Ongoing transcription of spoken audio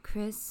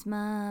Christmas.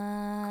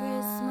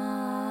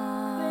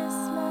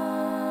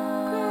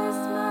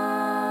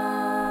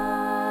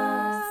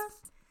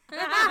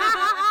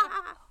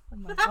 Oh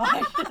my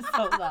gosh, it's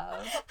so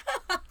loud.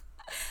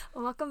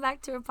 Welcome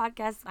back to our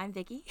podcast. I'm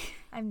Vicky.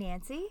 I'm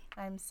Nancy.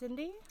 I'm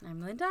Cindy.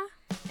 I'm Linda.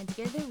 And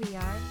together we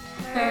are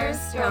Her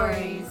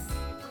Stories.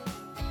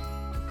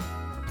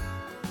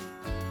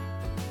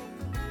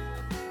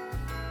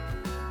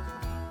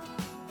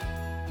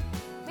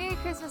 Merry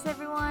Christmas,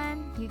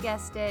 everyone. You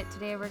guessed it.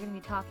 Today we're going to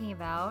be talking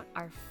about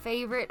our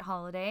favorite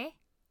holiday,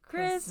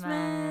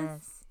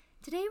 Christmas.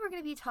 Today we're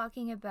going to be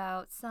talking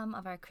about some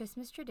of our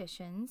Christmas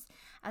traditions,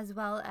 as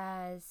well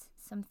as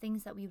some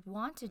things that we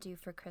want to do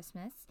for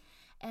Christmas,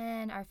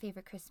 and our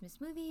favorite Christmas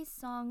movies,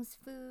 songs,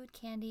 food,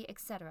 candy,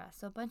 etc.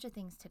 So a bunch of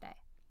things today.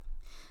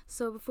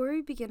 So before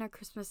we begin our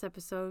Christmas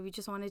episode, we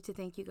just wanted to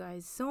thank you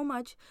guys so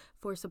much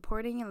for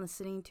supporting and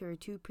listening to our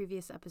 2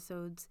 previous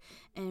episodes.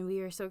 And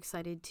we are so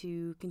excited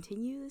to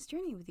continue this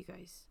journey with you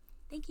guys.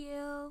 Thank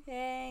you.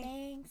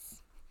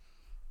 Thanks.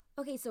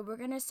 Okay, so we're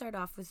going to start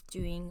off with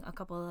doing a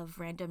couple of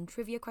random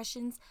trivia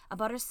questions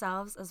about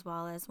ourselves, as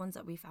well as ones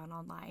that we found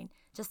online,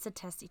 just to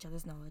test each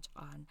other's knowledge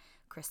on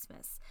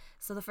Christmas.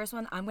 So the first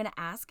one I'm going to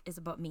ask is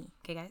about me.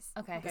 Okay, guys?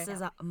 Okay. This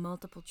is a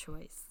multiple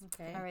choice.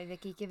 Okay. All right,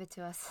 Vicky, give it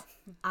to us.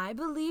 I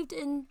believed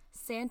in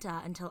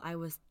Santa until I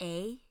was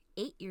A,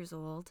 8 years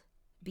old,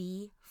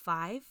 B,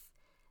 5,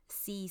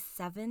 C,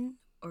 7,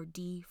 or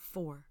D,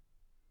 4.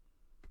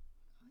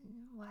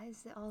 Why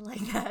is it all like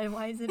that?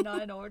 Why is it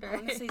not in order?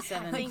 Honestly,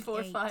 7. Like 4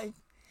 or 8. 5.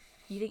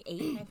 You think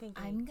 8? I think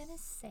I'm going to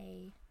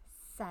say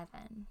 7.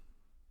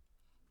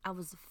 I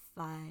was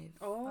 5.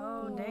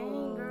 Oh,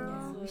 dang,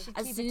 girl. We should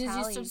As keep soon a as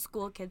you tally. start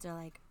school, kids are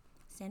like,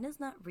 Santa's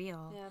not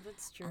real. Yeah,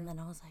 that's true. And then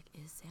I was like,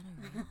 is Santa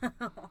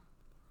real?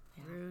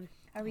 Yeah. Rude.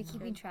 Are we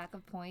keeping track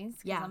of points?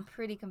 'Cause Yeah. I'm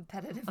pretty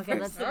competitive. Okay,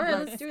 let's person. All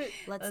right, let's do it.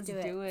 Let's do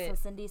do it. it. So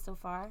Cindy, so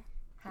far,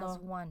 Has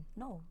one.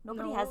 no,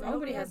 nobody has anything.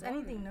 Nobody has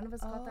anything. None of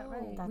us got that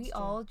right. That's we true.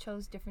 all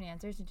chose different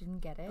answers and didn't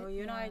get it. Oh,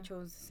 you and I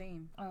chose the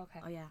same. Oh, okay.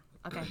 Oh yeah.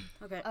 Okay,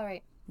 Okay. All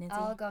right. Nancy.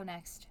 I'll go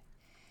next.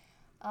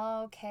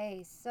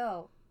 Okay,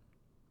 so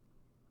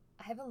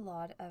I have a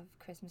lot of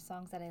Christmas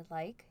songs that I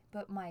like,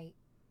 but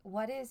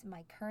what is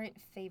my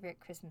current favorite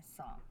Christmas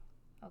song?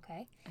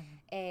 Okay.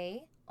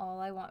 A, All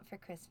I Want for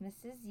Christmas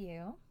Is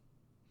You.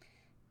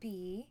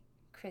 B,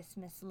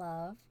 Christmas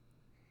Love.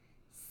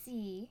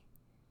 C,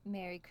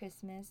 Merry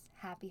Christmas,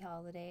 Happy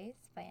Holidays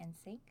by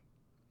NSYNC.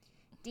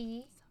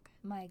 D,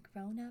 My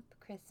Grown Up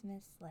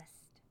Christmas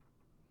List.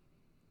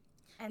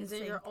 Is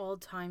it your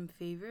all-time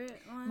favorite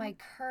one? My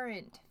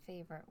current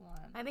favorite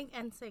one. I think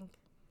NSYNC.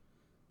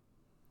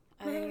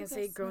 I think it's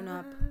a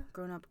grown-up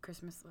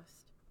Christmas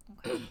list.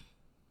 Okay.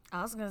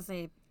 I was gonna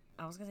say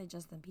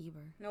Justin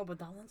Bieber. No, but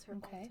that one's her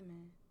Okay.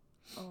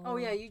 ultimate. Oh,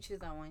 yeah, you choose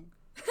that one.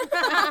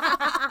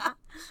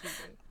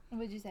 What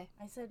did you say?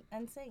 I said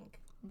NSYNC.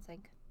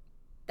 NSYNC.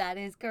 That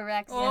is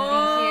correct, Cindy.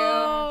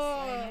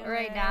 Oh.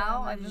 Right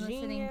now, I've been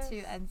Genius.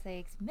 listening to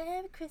NSYNC's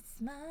Merry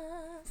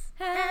Christmas,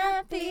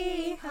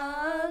 Happy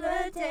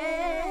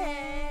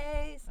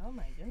Holidays. Oh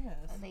my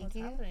goodness. Thank What's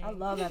you. happening? I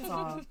love that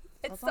song.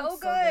 It's That song's so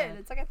so good. good.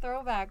 It's like a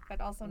throwback,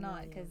 but also not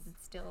really because is.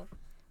 it's still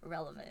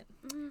relevant.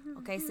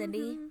 Okay,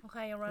 Cindy,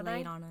 Okay, you ready?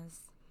 lay it on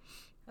us.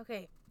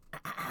 Okay.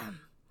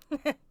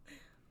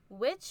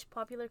 Which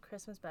popular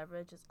Christmas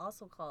beverage is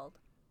also called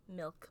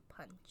milk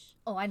punch?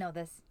 Oh, I know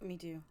this. Me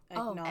too.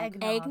 Oh, Eggnog. egg-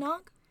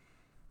 eggnog.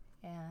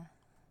 Yeah.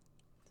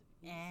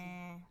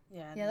 Eh.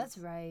 Yeah, Yeah, that's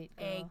right.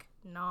 girl.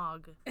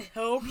 Eggnog.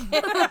 Hope.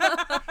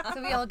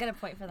 So we all get a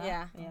point for that.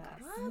 Yeah. Yeah.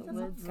 What?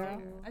 That's Girl. fair.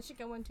 I should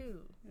get one too.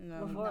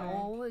 No.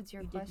 No, it's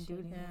your You didn't do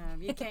question. it.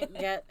 Yeah, you can't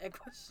get a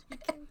question. You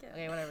can't get.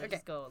 Okay, whatever. Okay.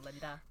 Just go,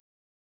 Linda.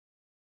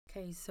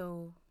 Okay,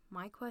 so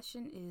my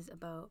question is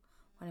about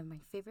one of my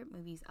favorite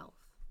movies, Elf.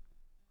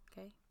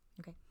 Okay?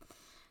 Okay.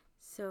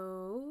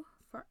 So,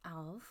 for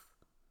Elf,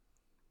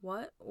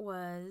 what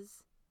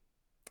was...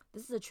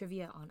 This is a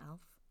trivia on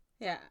Elf.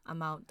 Yeah.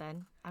 I'm out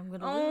then. I'm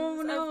gonna Oh,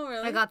 lose. no,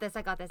 really? I got this.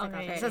 I got this.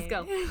 Okay. Let's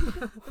go.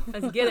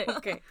 Let's get it.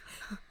 Okay.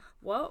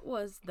 What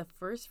was the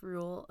first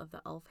rule of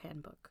the Elf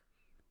handbook?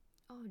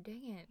 Oh,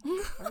 dang it.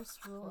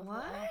 First rule of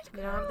What?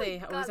 You know how they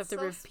always Got have to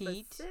so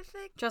repeat?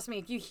 specific. Trust me,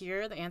 if you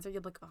hear the answer,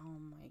 you'll be like, oh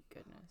my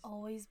goodness.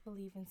 Always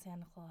believe in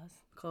Santa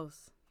Claus.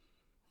 Close.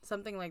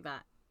 Something like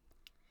that.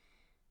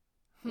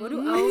 What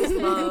do elves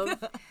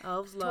love?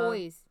 Elves love...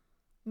 Toys.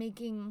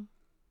 Making,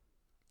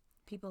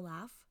 People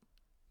laugh.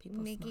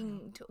 People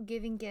smile.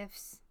 giving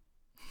gifts.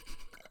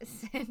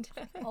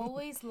 Santa.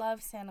 Always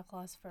love Santa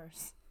Claus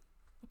first.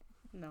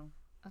 No.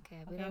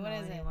 Okay, we Okay, don't what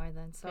know is it? anymore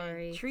then.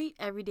 Sorry. Treat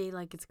every day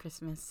like it's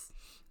Christmas.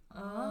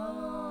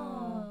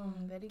 Oh.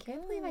 Very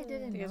Can't believe I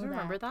didn't Do you guys know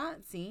remember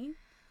that? See?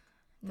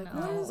 No.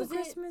 What is Was a it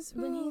Christmas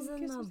when he's in the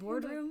Christmas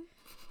boardroom?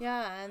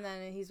 Yeah, and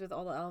then he's with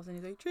all the elves and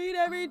he's like, treat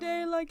every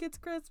day like it's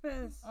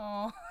Christmas.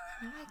 Oh.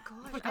 Oh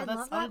my gosh, God, I that love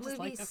that sounded just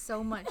movie like him.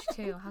 so much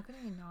too. How could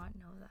I not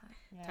know that?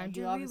 Yeah, Time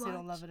you to obviously rewatch.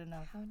 don't love it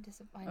enough. How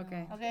disappointing.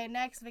 Okay. Okay,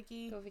 next,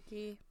 Vicky. Go,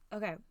 Vicky.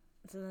 Okay.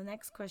 So the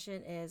next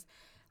question is,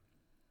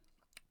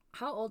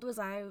 How old was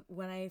I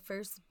when I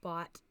first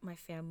bought my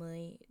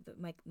family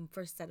my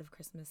first set of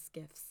Christmas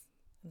gifts?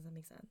 Does that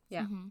make sense?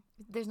 Yeah.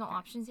 There's no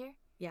options here?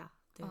 Yeah,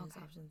 there's Okay.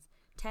 options.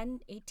 10,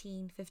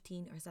 18,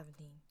 15, or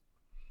 17.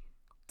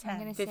 I'm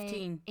going to say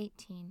 15.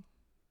 18.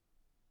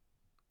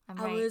 I'm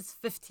I right. was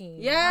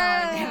 15.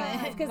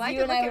 damn it. Because Why'd you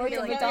you and I look at worked me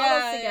at like McDonald's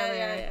that?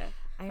 together.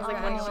 I was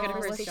like, when did she get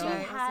her first she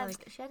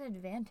job? had an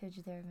advantage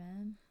there,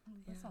 man.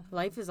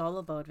 Life is all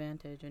about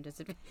advantage and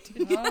disadvantage.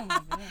 Oh my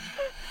god.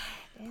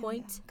 Damn,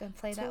 Point I'm gonna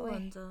play to that way.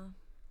 Linda.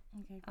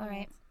 Okay. All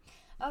right.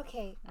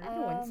 Okay. Are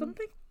you doing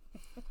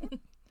something?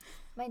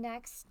 My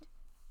next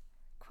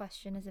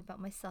question is about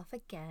myself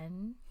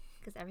again,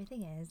 because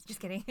everything is. Just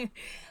kidding.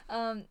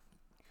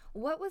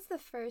 What was the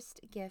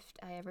first gift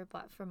I ever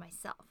bought for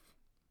myself?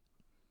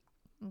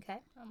 Okay.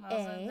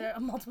 Is there a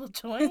multiple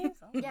choice?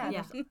 Yeah,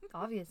 Yeah. there's-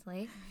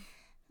 obviously.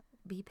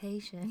 Be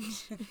patient.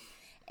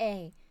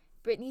 A.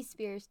 Britney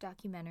Spears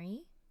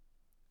documentary.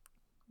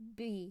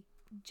 B.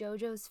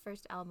 JoJo's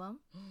first album.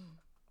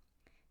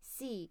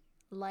 C.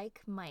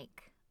 Like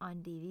Mike on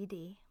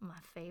DVD. My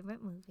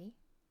favorite movie.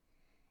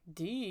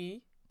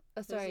 D.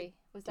 Oh, sorry.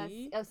 Was that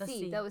D? Oh, That's C.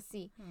 C. That was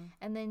C. Hmm.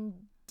 And then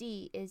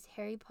D is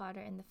Harry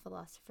Potter and the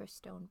Philosopher's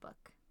Stone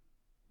book.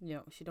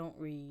 No, she don't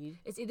read.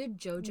 It's either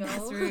JoJo.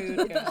 That's rude,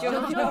 It's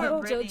girl. JoJo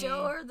or Britney.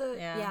 JoJo or the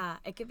Yeah. yeah.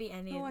 It could be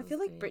any. No, of I those feel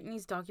like three.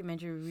 Britney's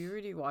documentary. We were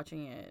already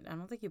watching it. I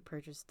don't think you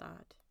purchased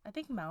that. I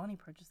think Melanie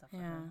purchased that for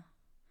Yeah. her.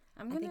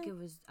 I think it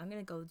was. I'm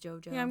gonna go with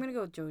JoJo. Yeah, I'm gonna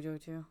go with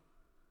JoJo too.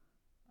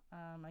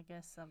 I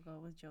guess I'll go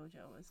with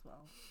JoJo as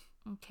well.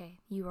 Okay.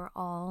 You are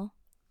all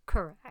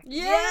correct.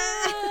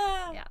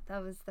 Yeah. Yeah,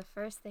 that was the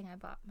first thing I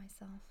bought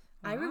myself.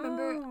 I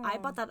remember I Wow.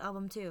 bought that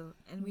album too,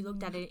 and we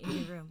looked at it in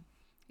your room.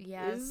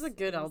 Yes. This is a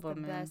good it was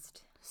album, the man.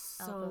 best.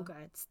 So Album.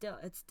 good.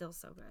 It's still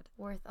so good.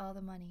 Worth all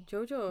the money.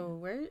 JoJo,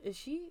 where is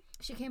she?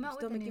 She came out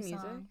Still with a new making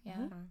music? song. Yeah.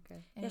 Oh,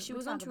 okay. And Yeah, she we'll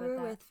was on talk about tour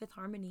that. with Fifth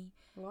Harmony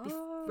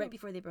Wow. right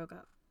before they broke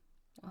up.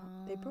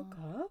 They broke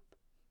up?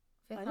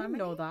 Fifth I didn't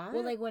know that.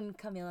 Well, like when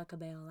Camila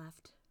Cabello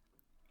left.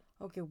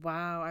 Okay,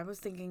 wow. I was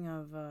thinking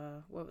of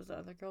what was the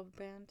other girl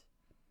band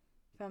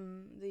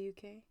from the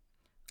UK?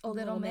 Oh,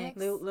 Little Mix.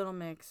 Little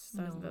Mix.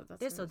 That's, No, that's they're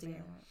what I still was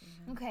thinking together. about.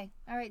 Yeah. Okay.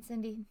 All right,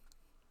 Cindy.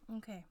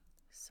 Okay,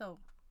 so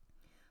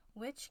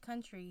which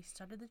country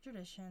started the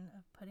tradition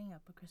of putting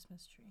up a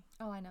Christmas tree?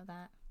 Oh, I know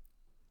that.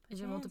 Put Is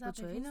your there hands multiple up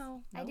if choice? you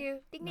know. I No. do.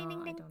 Ding, ding, No,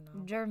 ding, I ding. don't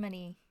know.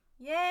 Germany.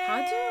 Yeah.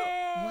 How'd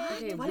you? What?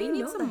 Okay, Why we do you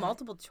need know some that?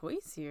 multiple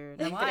choice here.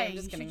 No, I'm Why? kidding, I'm You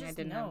just should kidding. I just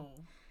didn't know. know.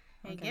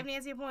 Hey, Okay. give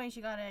Nancy a point.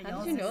 She got it. How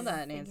Y'all did you know just-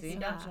 that, you Nancy?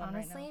 can Yeah, judge them right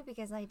honestly, now.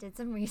 because I did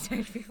some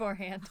research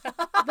beforehand.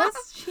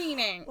 That's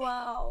cheating.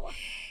 Wow.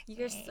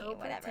 You're Hey, so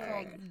whatever.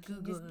 prepared. Can you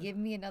Google. just give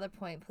me another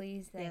point,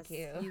 please? Thank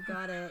Yes, you. You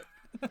got it.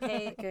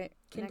 Hey, Okay.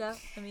 Kinda.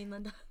 next.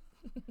 Linda.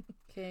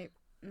 Okay,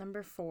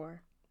 number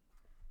 4.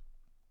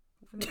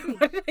 Number 3.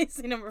 Why did I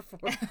say number 4?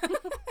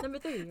 Number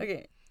 3.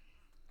 Okay.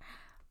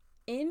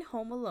 In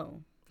Home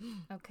Alone.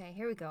 Okay,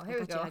 here we go. I Here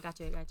we got you. go. I got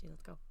you.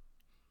 Let's go.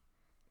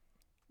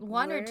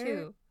 One or Where-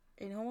 two?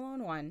 In Home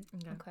Alone 1,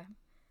 Okay. Okay.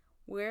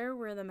 where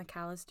were the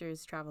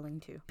McAllisters traveling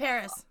to?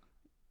 Paris.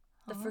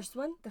 The Huh? first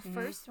one? The Mhm.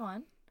 first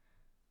one?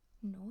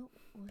 No.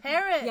 it wasn't.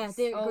 Paris. Yeah,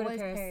 they Oh, go it to was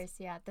Paris. Paris.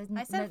 Yeah. The,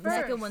 I said the first.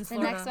 second one's The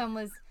Florida. next one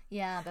was,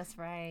 yeah, that's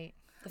right.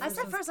 The I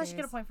said one's first. I should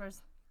get a Paris. point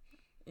first.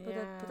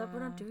 But we're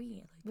not doing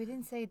it. We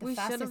didn't say the We should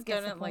fastest have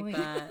gets done the it like point.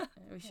 that.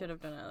 We should have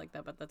done it like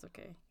that, but that's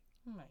okay.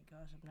 Oh my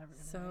gosh, I'm never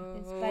gonna. So,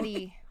 It's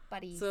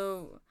buddy.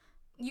 So,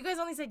 You guys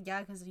only said yeah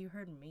because you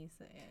heard me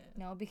say it.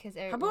 No, because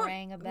how it about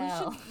rang a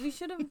bell. we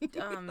should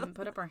have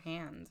put up our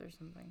hands or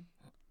something.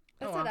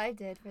 That's Oh, what wow. I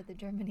did for the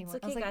Germany It's one.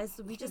 I okay, was like,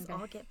 guys. We just okay.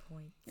 all get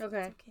points.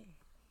 Okay. It's okay.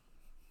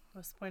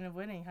 What's the point of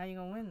winning? How you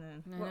gonna win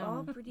then? I We're know.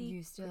 all pretty.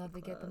 You still have to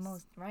pretty get the close.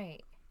 most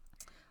right.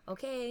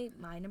 Okay,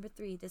 my number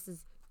 3. This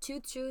is 2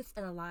 truths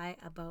and a lie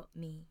about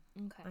me.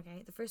 Okay.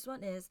 Okay, the first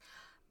one is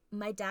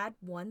my dad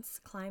once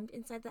climbed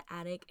inside the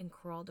attic and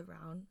crawled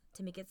around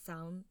to make it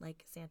sound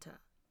like Santa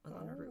was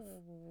on our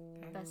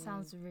roof. That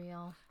sounds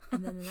real.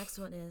 And then the next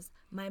one is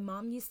my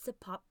mom used to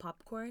pop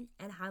popcorn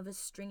and have us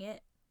string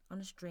it on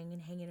a string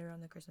and hang it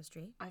around the Christmas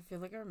tree. I feel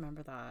like I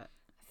remember that.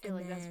 I feel And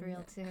like that's then-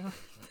 real too.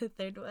 The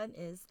third one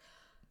is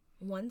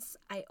once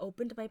I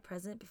opened my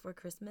present before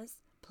Christmas,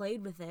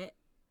 played with it,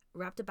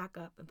 wrapped it back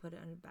up, and put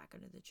it back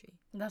under the tree.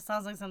 That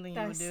sounds like something you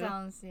That would do.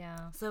 sounds,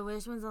 yeah. So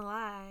which one's a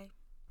lie?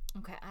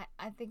 Okay,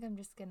 I think I'm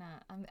just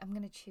gonna I'm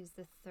gonna choose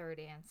the third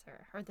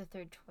answer or the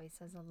third choice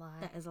as a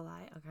lie. That is a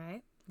lie.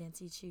 Okay.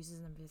 Nancy chooses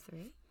number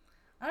 3.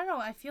 I don't know.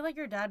 I feel like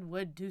your dad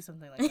would do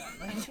something like that.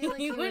 Like, feel like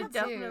he he would would too.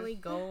 definitely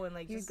go and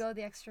like You'd just go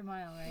the extra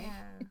mile, right?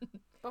 Yeah.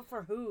 But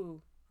for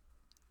who?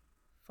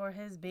 for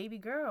his baby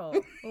girl.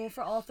 Well,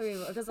 for all 3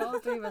 of us, because all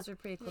 3 of us were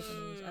pretty close in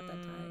age at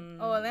that time.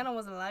 Oh, Atlanta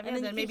wasn't alive And yet.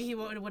 then Then you maybe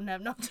could- he wouldn't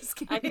have. No, just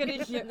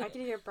kidding. I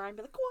could hear Brian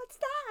be like, "What's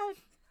that?"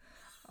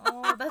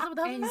 Oh, that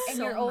And, was and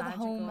so your old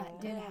magical. home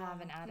did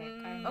have an attic. I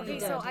remember Okay,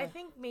 It so did. I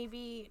think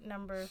maybe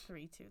number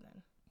 3 too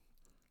then,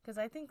 because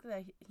I think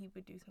that he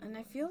would do something. And I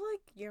like feel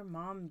like your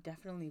mom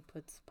definitely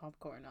puts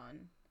popcorn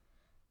on.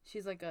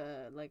 She's like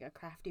a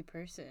crafty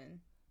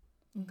person.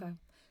 Okay.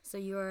 So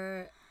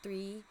you're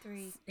 3.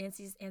 3.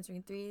 Nancy's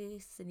answering 3.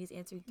 Sydney's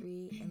answering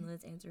 3, and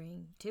Lynn's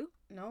answering 2.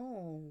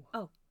 No.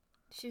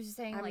 She was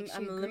saying I'm- like she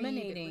I'm agreed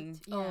eliminating.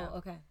 with- yeah. Oh,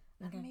 okay.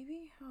 Okay.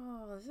 Maybe.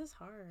 Oh, this is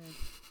hard.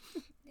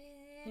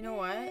 You know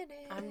what?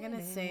 I'm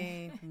gonna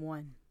say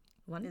 1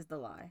 1 is the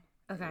lie.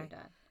 Okay. Your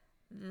dad.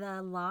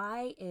 The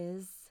lie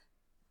is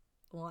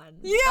 1.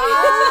 Yeah.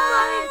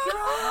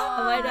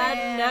 Oh, my dad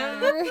man.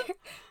 never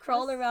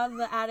crawled around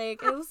the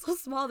attic. It was so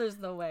small. There's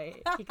no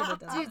way he could have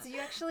done Dude, that. so you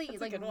actually That's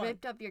a like good one.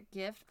 ripped up your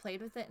gift,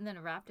 played with it, and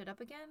then wrapped it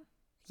up again?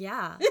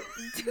 Yeah.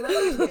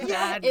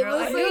 Yeah, it girl.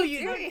 was I knew like-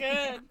 you were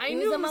good. I It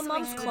knew was in my something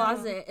mom's good.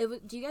 closet. It was.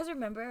 Do you guys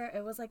remember?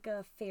 It was like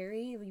a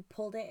fairy. We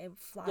pulled it and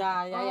fly.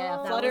 Yeah.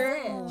 That Flutter,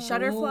 was it.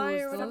 Shutterfly,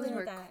 Those or whatever. Something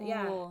were like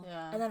that, cool.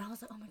 yeah. And then I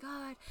was like, oh my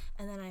god.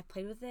 And then I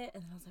played with it,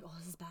 and then I was like, oh,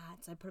 this is bad.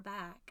 So I put it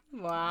back.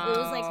 Wow. It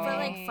was like for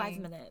like Dang. 5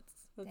 minutes.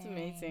 That's Dang.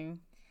 amazing.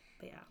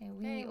 But yeah. Okay,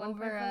 Hey, one point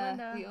for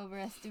Linda. we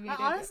overestimated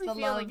I honestly the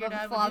feel love like your of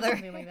dad a would do father.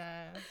 something like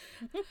that.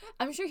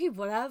 I'm sure he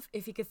would have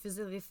if he could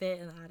physically fit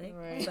in the attic.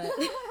 Right. But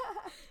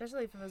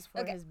Especially if it was for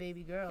Okay. his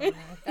baby girl.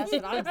 That's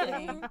what I'm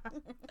saying.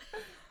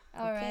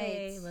 All right.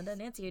 okay, Linda and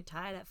Nancy, you're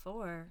tied at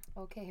 4.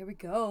 Okay, here we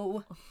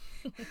go.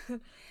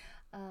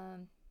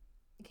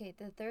 Okay,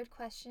 the third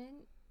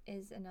question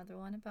is another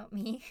one about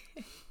me.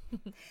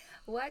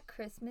 What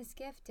Christmas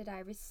gift did I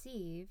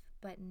receive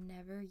but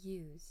never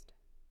used?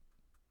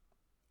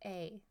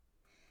 A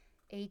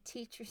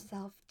teach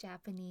yourself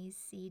Japanese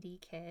CD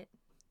kit.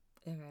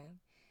 Okay.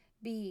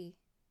 B,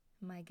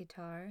 my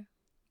guitar.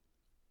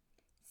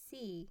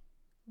 C,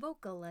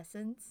 vocal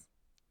lessons.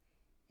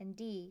 And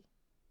D,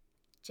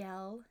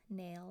 gel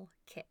nail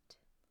kit.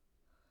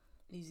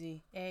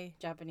 Easy. A.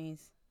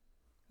 Japanese.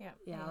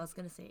 Yeah, I was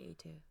gonna say A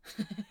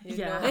too.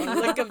 Yeah.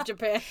 Look up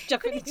Japan.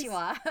 Japanese.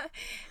 Konnichiwa.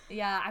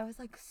 Yeah, I was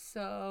like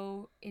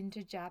so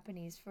into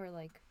Japanese for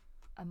like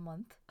a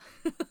month.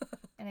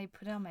 And I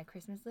put it on my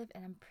Christmas list,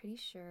 and I'm pretty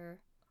sure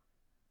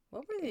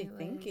What were they it was-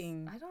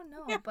 thinking? I don't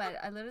know, but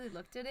I literally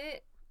looked at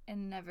it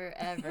and never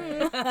ever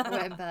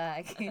went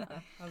back. I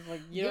was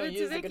like, you Give don't it to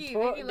use the Vicky.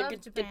 guitar, Vicky loves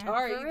Japan.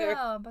 guitar For either.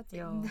 real, but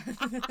Yo.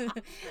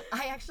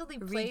 I actually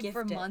played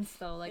for Regift it. months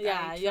though. Like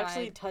Yeah, I you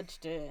actually tried.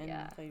 touched it and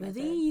Yeah. played with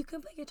Really? it. You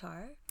can play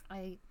guitar?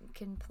 I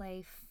can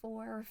play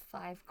 4 or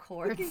 5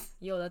 chords.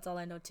 Yo, that's all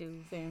I know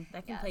too. Same.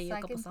 I can Yeah, play you so a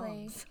I couple can play.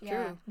 songs.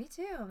 Yeah, True. me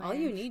too. Man. All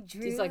you need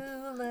Drew is like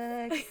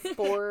looks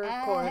 4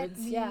 at chords.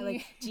 me. Yeah,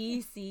 like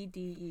G, C, D,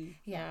 E.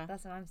 Yeah, Yeah.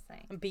 that's what I'm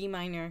saying. B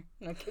minor.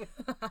 Okay.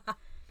 All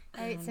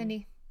right,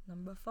 Cindy.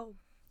 Number 4.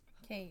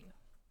 Okay.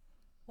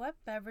 What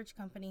beverage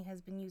company has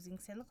been using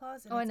Santa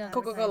Claus in Oh, I its know.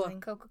 Coca-Cola. advertising?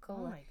 Oh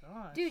Coca-Cola. my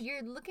gosh. Dude,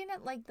 you're looking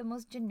at like the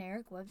most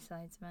generic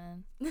websites,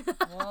 man.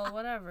 Well,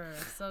 whatever.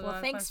 So Well,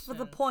 thanks for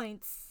the questions.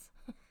 points.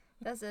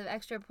 That's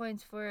extra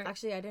points for.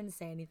 Actually, I didn't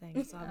say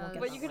anything, so I won't get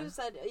But that you one. could have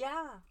said,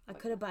 yeah. I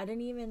could have, but I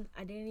didn't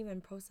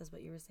even process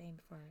what you were saying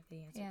before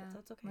the answer. Yeah, So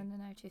it's okay. Linda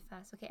and I are too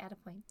fast. Okay, add a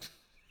point.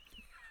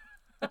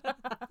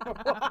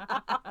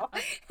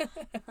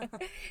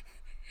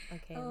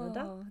 Okay,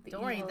 Linda. Oh, the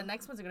Don't worry, evil. the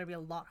next ones are going to be a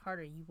lot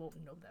harder. You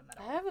won't know them at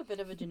I all. have a bit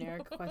of a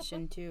generic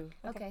question too.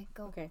 Okay,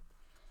 go. Okay.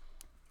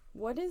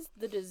 What is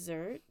the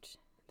dessert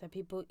that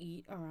people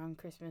eat around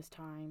Christmas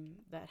time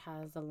that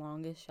has the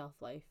longest shelf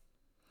life?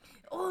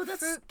 Oh, that's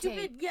Fruit stupid.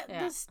 cake. Yeah,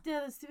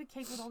 Yeah. the stupid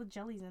cake with all the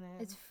jellies in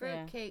it. It's Yeah.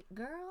 fruitcake,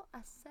 girl. I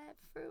said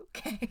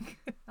fruitcake.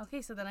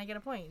 Okay, so then I get a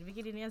point.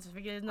 Vicky didn't answer.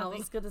 Vicky did I nothing.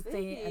 was gonna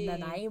say and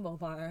then Vicky. I'm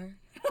over,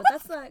 but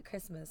that's not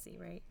Christmassy,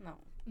 right? No.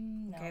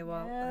 No. Okay,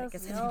 well, I Yes,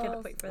 guess I didn't get a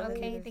yes. point for that.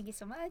 Okay, either. thank you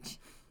so much.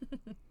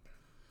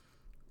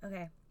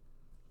 Okay.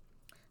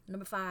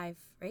 Number 5,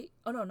 right?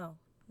 Oh no.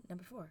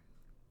 Number 4.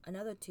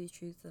 Another 2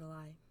 truths and a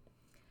lie.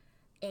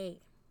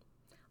 A.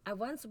 I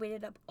once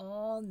waited up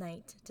all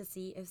night to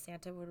see if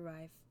Santa would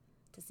arrive,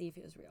 to see if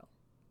it was real.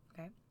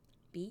 Okay.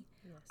 B.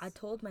 Yes. I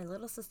told my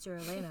little sister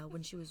Elena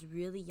when she was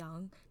really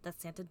young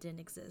that Santa didn't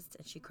exist,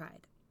 and she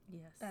cried.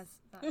 Yes.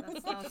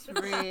 That sounds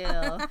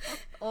real.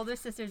 Older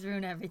sisters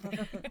ruin everything.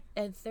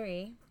 And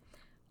 3.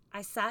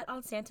 I sat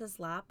on Santa's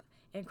lap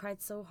and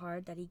cried so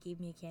hard that he gave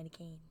me a candy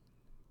cane.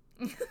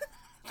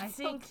 I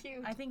think so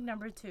cute. I think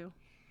number 2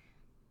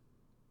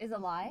 Is a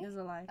lie? is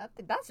a lie.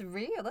 That's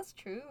real. That's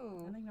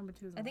true. I think number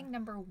 2 is a lie. I think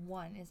number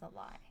 1 is a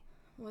lie.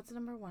 What's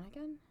number 1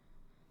 again?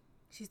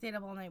 She stayed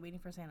up all night waiting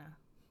for Santa.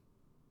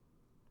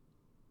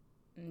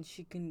 And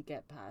she couldn't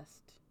get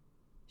past.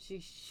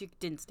 She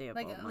didn't stay up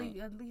Like all night.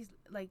 at least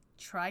like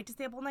tried to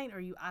stay up all night, or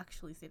you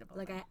actually stayed up all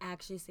Like, night. I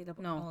actually stayed up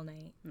No. all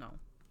night. No.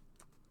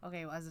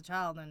 Okay, well, as a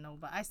child, then no,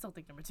 but I still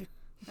think number 2.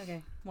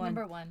 Okay. 1.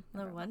 Number 1.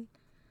 Number 1?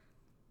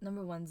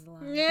 Number 1's the lie.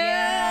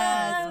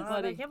 Yes, God,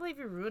 I buddy. can't believe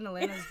you ruined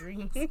Elena's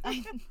dreams.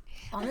 I told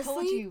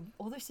Honestly, you,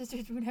 older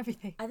sisters ruin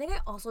everything. I think I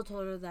also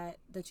told her that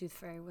the tooth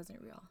fairy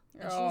wasn't real.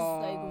 And she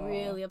was like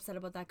really upset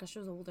about that because she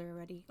was older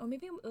already. Or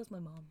maybe it was my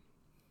mom.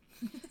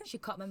 She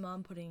caught my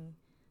mom putting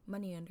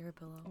money under her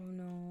pillow. Oh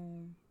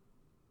no.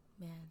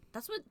 Man,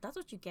 that's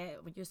what you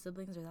get when your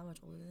siblings are that much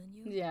older than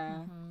you.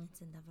 Yeah.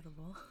 It's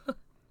inevitable.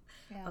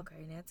 Yeah.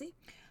 Okay, Nancy.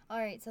 All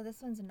right, so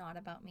this one's not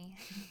about me.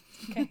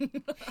 Okay.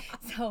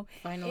 So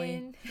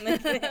Finally.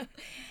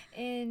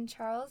 in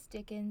Charles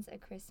Dickens' A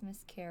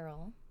Christmas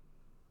Carol,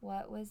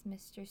 what was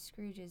Mr.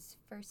 Scrooge's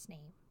first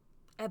name?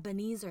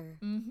 Ebenezer.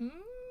 Mm-hmm.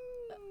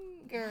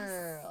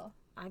 Girl.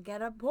 I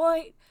get a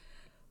point.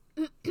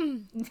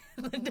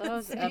 That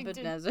was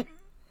Ebenezer.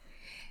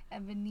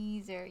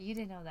 Ebenezer. You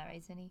didn't know that,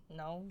 right, Cindy?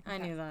 No. I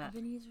knew that.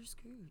 Ebenezer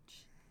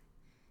Scrooge.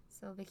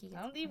 So Vicky gets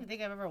I don't even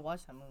think I've ever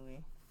watched that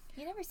movie.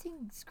 You never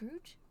seen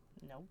Scrooge?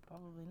 No,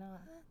 probably not.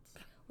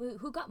 Wait,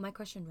 who got my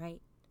question right?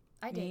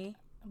 I did. Me?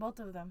 Both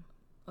of them.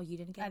 Oh, you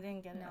didn't get I it?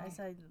 didn't get it. No. I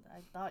said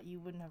I thought you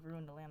wouldn't have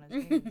ruined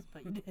Alana's dreams,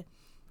 but you did.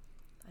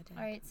 I did.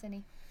 All right,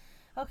 Cindy.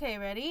 Okay,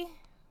 ready?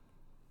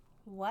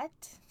 What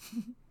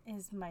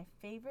is my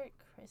favorite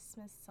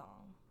Christmas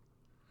song?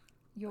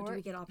 Your, do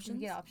we get Do options?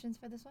 we get options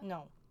for this one?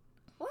 No.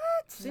 What?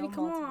 Cindy, No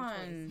come multiple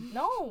on.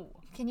 No.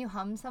 Can you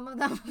hum some of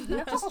them?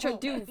 Just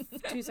do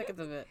 2 seconds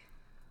of it.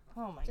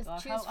 Oh my Just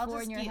gosh. choose I'll four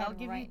just in your give, head I'll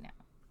give right you now.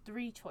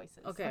 3 choices.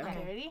 Okay,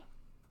 okay. Ready?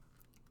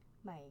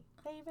 My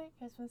favorite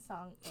Christmas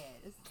song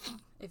is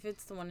If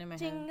it's the one in my head.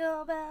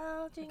 Jingle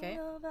Bell, Jingle Okay.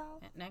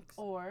 Bell. Next.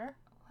 Or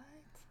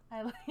What?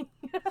 I like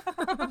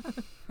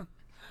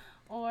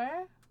or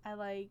I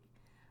like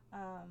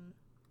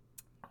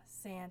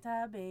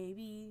Santa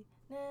Baby.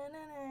 Na, na,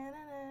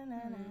 na, na,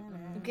 na, na,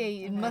 na.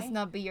 Okay, it must Okay.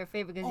 not be your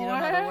favorite because you don't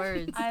know the Or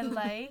words. I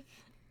like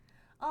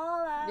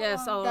All I Yes,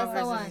 Want All I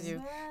for Want Christmas is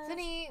You.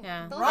 Cindy,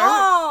 Yeah. those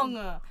Wrong!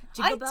 I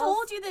Jingle bells?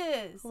 told you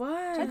this.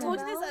 What? I told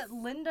you Jingle this at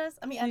Linda's.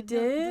 I mean, You at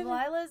did?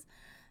 Delilah's.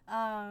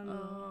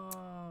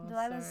 Oh,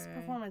 Delilah's sorry.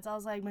 performance. I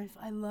was like,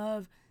 I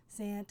love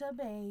Santa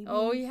Baby.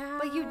 Oh, yeah.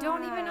 But you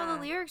don't even know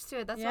the lyrics to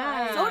it. That's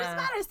Yeah. why. So does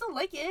that. I still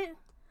like it.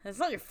 That's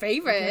not your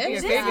favorite. It It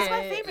is, is. it's It's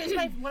my favorite. It's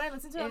my when I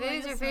listen to it. If I'm it like,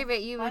 is your this the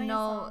favorite, you would funniest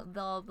know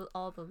song.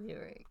 all the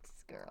lyrics,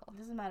 girl. It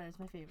doesn't matter. It's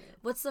my favorite.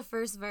 What's the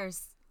first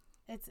verse?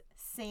 It's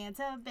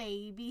Santa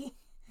Baby.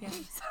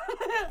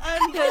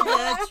 Under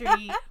the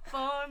tree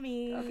for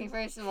me. Okay,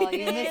 first of all,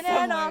 you Been missed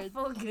an some words.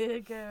 awful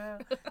good girl,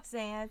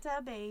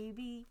 Santa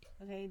Baby.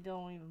 Okay,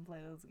 don't even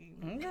play those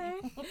games. Okay.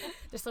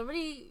 There's so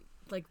many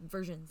like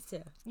versions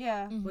too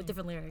Yeah. with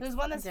different lyrics. There's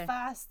one that's Okay.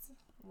 fast.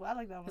 Well, I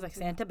like that one. It's like too.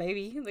 Santa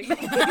baby. Like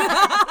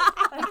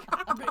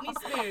Britney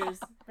Spears.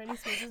 Britney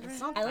Spears'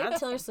 version. I like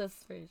Taylor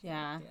Swift's version.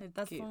 Yeah,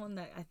 That's cute. the one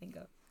that I think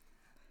of.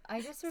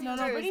 I just No,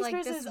 remember no, it was Britney like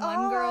Spears this is one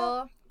all-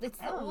 girl. It's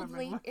I the don't old remember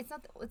late. one. It's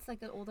not. It's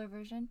like an older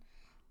version,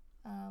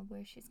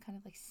 where she's kind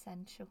of like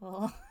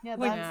sensual. Yeah,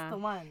 Wait. that's Yeah. the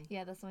one.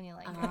 Yeah, that's the one you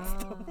like.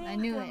 Oh. I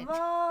knew Think it. of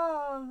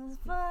all the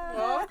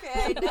fun.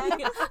 Okay.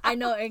 I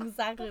know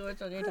exactly which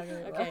one you're talking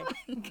about. Okay.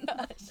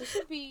 Gosh. This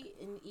should be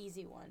an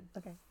easy one.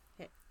 Okay.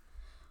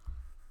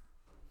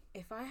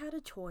 If I had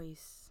a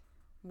choice,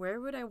 where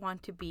would I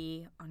want to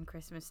be on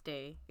Christmas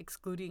Day,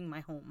 excluding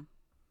my home?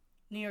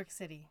 New York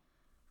City.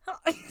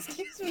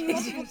 Excuse me,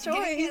 multiple Give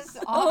choice.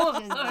 us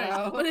options, Sorry.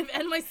 bro. But if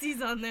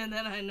NYC's on there,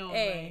 then I know.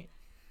 A.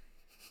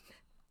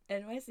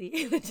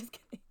 NYC. Just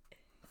kidding.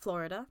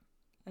 Florida.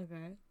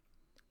 Okay.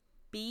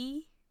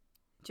 B.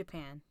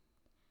 Japan.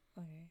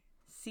 Okay.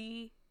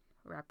 C.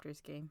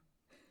 Raptors game.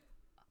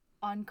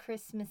 On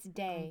Christmas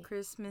Day. On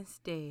Christmas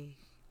Day.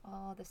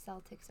 Oh, the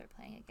Celtics are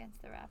playing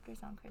against the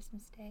Raptors on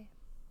Christmas Day.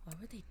 Why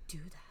would they do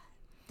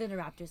that? Then a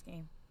Raptors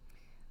game.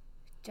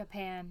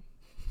 Japan.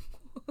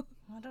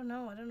 I don't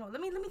know. Let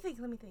me think.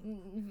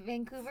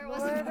 Vancouver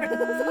was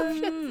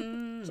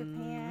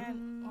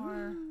Japan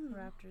or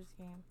Raptors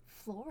game.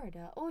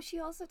 Florida. Oh, she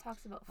also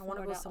talks about I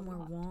Florida. want to go somewhere a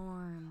lot.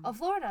 warm. Oh,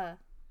 Florida.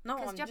 No,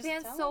 'cause I'm just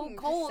Japan's telling so you,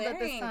 just cold at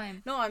this saying.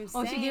 time. No, I'm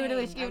Oh, saying. she gave it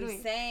away, she gave it I'm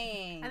away.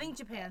 saying. I think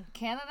Japan.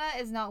 Canada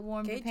is not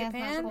warm. Okay, Japan's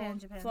Japan, not warm.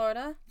 Japan.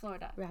 Florida,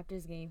 Florida.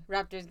 Raptors game.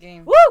 Raptors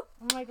game. Woo!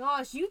 Oh my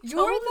gosh, you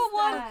You're chose the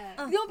one.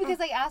 that. No,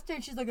 because I asked her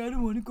and she's like, I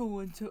don't want to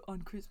go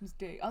on Christmas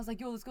Day. I was like,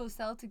 yo, let's go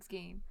Celtics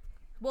game.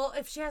 Well,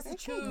 if she has to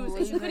choose, cool, if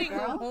she isn't couldn't it, go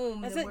girl?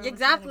 home, That's then it, where was she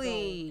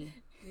exactly.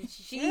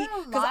 She, You're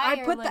a because I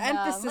liar, put the Linda.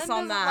 emphasis Linda's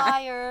on a that.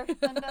 liar.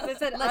 Linda. I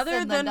said, Listen, other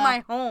than Linda. my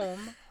home,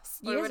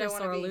 where You would guys I are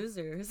want sore to be?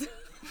 losers.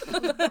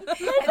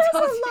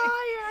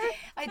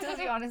 I told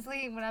you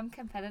honestly, when I'm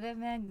competitive,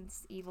 man,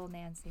 it's evil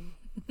Nancy.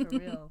 go? For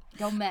real.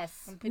 Don't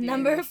mess.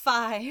 Number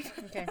 5.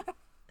 Okay,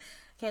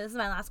 Okay, this is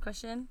my last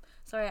question.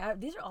 Sorry,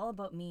 these are all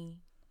about me.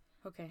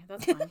 okay,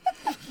 that's fine.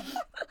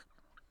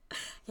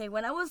 Okay,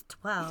 when I was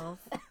 12.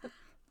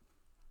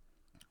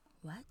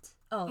 What?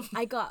 Oh,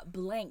 I got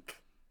blank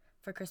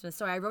for Christmas.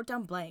 Sorry, I wrote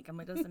down blank. I'm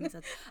like, that doesn't make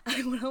sense.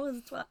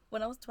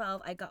 When I was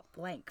 12, I got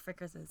blank for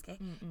Christmas.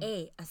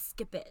 Okay. A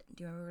skip it.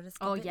 Do you remember what a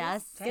skip Oh, it is?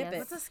 yes. Okay. Skip it.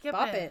 What's a skip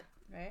Bop it? it,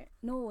 right?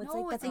 No, it's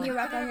No, like that it's thing like you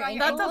wrap you around wrap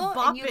your around ankle. your That's a ankle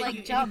bop and you, it, like,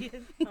 you jump.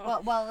 idiot.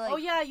 Well, like, Oh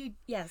yeah, you.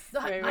 Yes.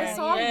 I right,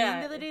 saw a yeah. meme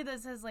the other day that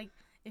says like,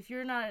 if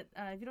you're not,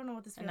 if you don't know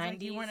what this feels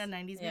like, you 90s? weren't a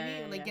 '90s Yeah, baby,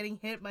 yeah, like yeah. getting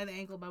hit by the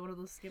ankle by one of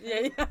those skip.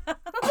 Yeah, yeah.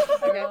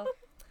 girl.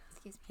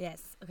 Excuse me.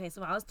 Yes. Okay,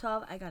 so when I was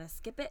 12, I got a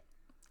skip it.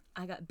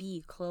 I got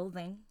B,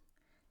 clothing.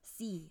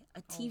 C,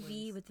 a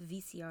TV Always. with a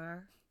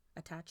VCR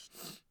attached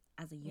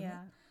as a unit.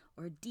 Yeah.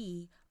 Or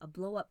D, a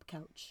blow up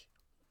couch.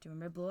 Do you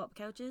remember blow up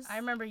couches? I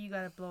remember you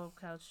got a blow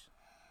up couch.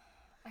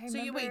 I So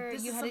remember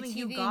this you is had a something TV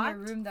you in got your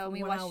room though.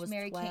 We when I watched was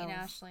Mary Kate and 12.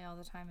 Ashley all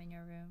the time in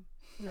your room.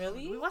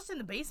 Really? We watched it in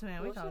the basement.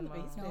 What are you Watched it in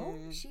talking the about?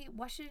 basement. No, she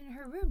watched it in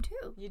her room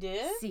too. You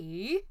did?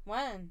 See,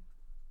 When?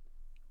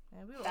 Yeah,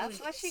 we were that's always-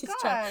 what she She's got.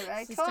 trying-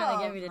 I she's told. trying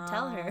to get me to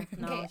tell her.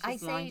 No, Okay,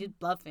 she's I lying. say- She's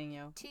bluffing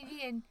you.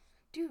 TV and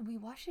dude, we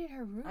watched it in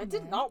her room. I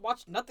did man. not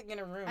watch nothing in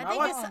a room. I I think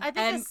watched it's. I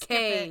think it's skip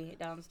it. MK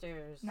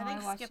downstairs. No, I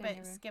think watched skip in it.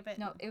 your room. Skip it.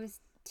 No, it was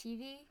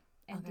TV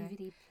and Okay.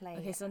 DVD player.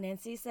 Okay, so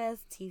Nancy says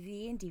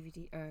TV and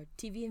DVD or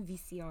TV and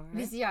VCR.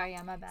 VCR,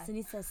 yeah, my bad.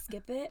 Cindy says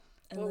skip it.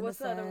 And What Linda was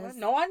that? says,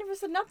 No, I never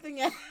said nothing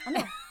yet.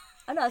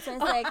 I know. So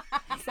it's like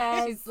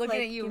says She's looking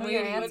like, at you give me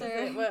weird. your What is answer.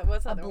 it?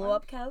 What's the A other blow one?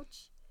 up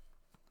couch.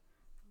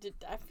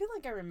 I feel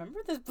like I remember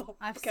this blow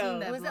I've up seen couch.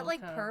 that. Was it blow-up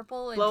like couch.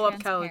 purple and Blow up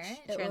couch.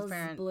 transparent? It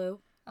Transparent. was blue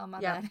Oh my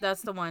Yeah, bad.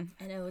 that's the one.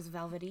 and it was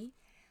velvety.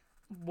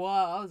 Whoa,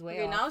 I was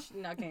way Okay, off.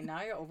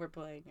 now you're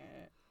overplaying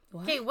it.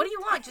 What? Okay, what do you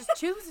want? Just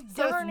choose a So it's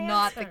darn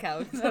not the answer.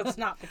 couch. So it's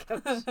not the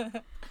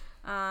couch.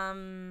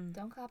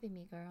 Don't copy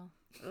me, girl.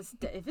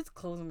 If it's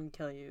close, I'm gonna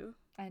kill you.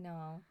 I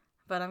know.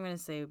 But I'm gonna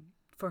say,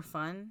 for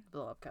fun,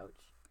 blow up couch.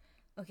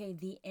 Okay,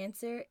 the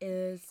answer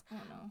is I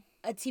don't know.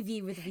 a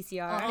TV with a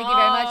VCR. Oh, thank you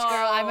very much,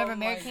 girl. I remember Oh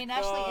Mary my Kate and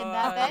Ashley in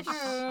that gosh.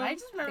 bedroom. I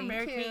just remember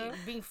Mary Thank Kate you.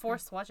 being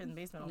forced to watch it in the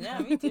basement. all the Yeah,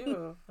 time. me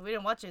too. If we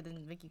didn't watch it,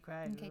 then Vicky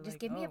cried. Okay, We were just like,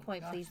 give me a "Oh,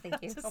 point, gosh." please.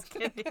 Thank you. Just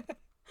kidding.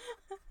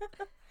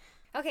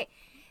 Okay,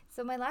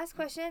 so my last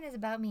question is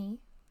about me.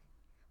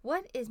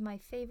 What is my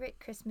favorite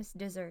Christmas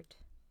dessert?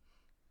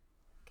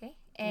 Okay.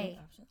 A.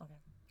 Option? Okay.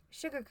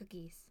 Sugar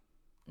cookies.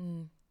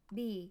 Mm.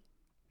 B.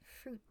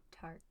 Fruit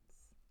tarts.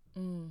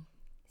 Mm.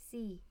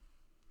 C.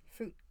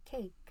 Fruit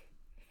cake.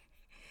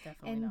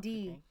 Definitely And not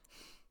D. cooking.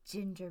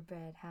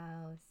 Gingerbread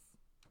house.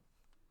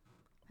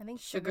 I think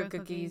Sugar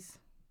cookies.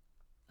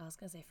 I was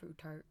gonna say fruit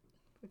tart.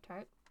 Fruit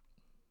tart.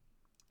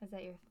 Is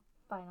that your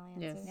final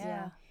answer? Yes.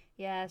 Yeah.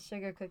 Yeah,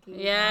 sugar cookies.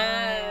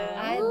 Yeah.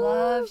 I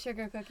love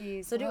sugar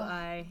cookies. So do Oh,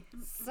 I.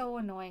 So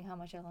annoying how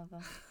much I love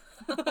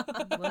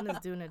them. Linda's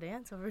doing a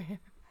dance over here.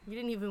 You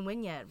didn't even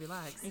win yet.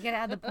 Relax. You gotta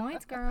add the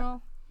points,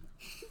 girl.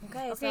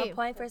 Okay, so Okay. a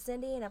point for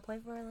Cindy and a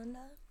point for Linda.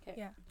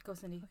 Yeah. Go,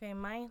 Cindy. Okay,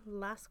 my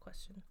last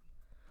question.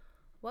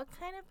 What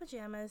kind of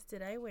pajamas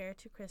did I wear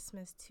to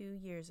Christmas 2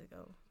 years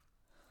ago?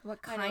 What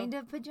I know. kind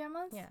of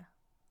pajamas? Yeah.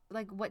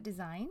 Like what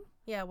design?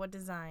 Yeah, what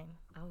design?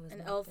 I was An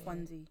not elf there.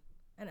 onesie.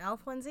 An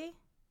elf onesie?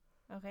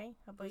 Okay,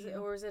 how about Was you? it,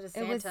 or was it a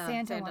Santa? It was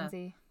Santa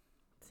onesie.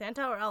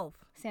 Santa or elf?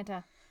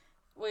 Santa.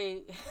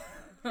 Wait.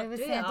 It was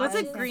Yeah, Santa. Was I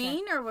it was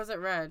green or was it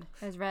red?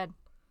 It was red.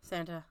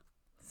 Santa.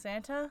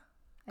 Santa?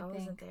 I I think.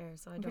 wasn't there,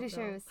 so I I'm don't pretty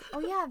know. sure it was. Oh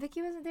yeah,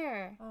 Vicky wasn't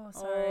there. Oh,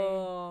 sorry.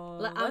 Oh,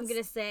 I'm what's-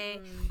 gonna say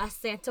mm. a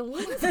Santa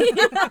onesie.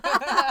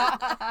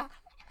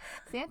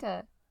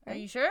 Santa. Are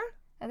you sure?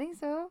 I think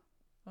so.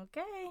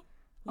 Okay.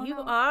 Oh, You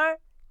no. are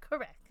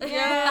correct.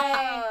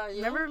 Yeah.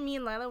 Remember me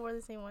and Lila wore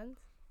the same ones?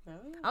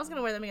 Really? I was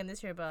gonna wear them again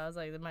this year, but I was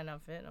like, they might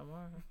not fit no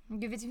more.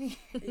 Give it to me.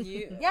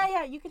 You.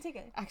 Yeah, you can take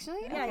it.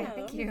 Actually? Yeah, Okay, yeah, thank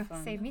that'd be you.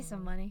 fun. Save me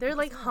some money. They're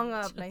like hung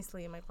up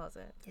nicely in my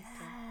closet. Yes.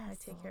 I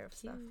take care of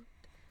stuff.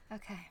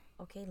 Okay.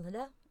 Okay,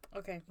 Linda,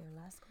 Okay. your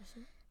last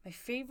question. My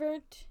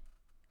favorite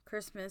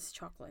Christmas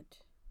chocolate.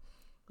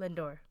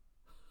 Lindor.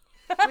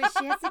 Wait,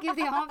 she has to give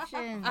the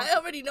options. I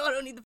already know I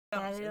don't need the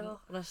option.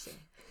 Let's see.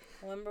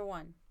 Number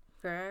 1,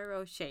 Ferrero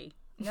Rocher.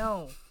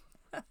 No.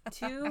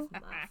 2,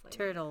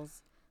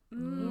 turtles.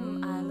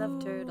 I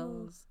love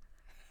turtles.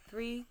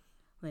 3,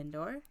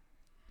 Lindor.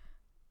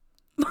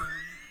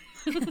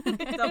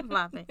 Stop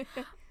laughing.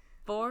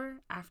 4,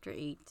 After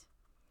 8.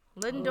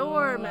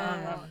 Lindor, Oh.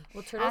 man.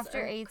 Well, turtles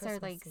After are eights are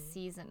like Christmassy.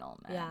 seasonal,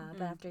 man. Yeah,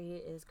 but Mm. after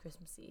 8 is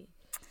Christmassy.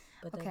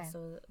 But then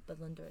Okay. but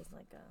Linda is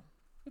like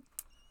a.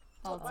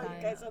 All Oh, you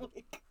time. guys are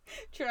like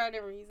trying to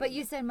reason. But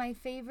you said my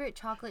favorite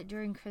chocolate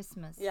during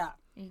Christmas. Yeah.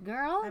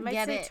 Girl, I might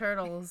get say it.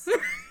 turtles.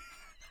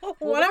 was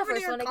the Whatever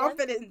first your one again?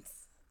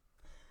 confidence.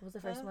 What was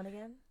the first one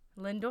again?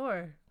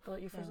 Lindor. Well,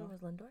 your first No. one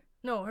was Lindor?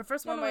 No, her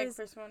first No, one my was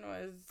first one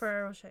was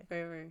Ferrero Rocher.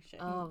 Ferrero Rocher.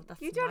 Oh,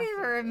 that's You don't my even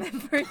favorite.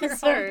 remember your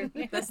Sorry.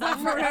 own. That's not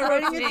I'm Ferrero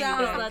writing it Rocher.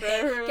 down. It's not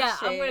there. Ferrero Yeah,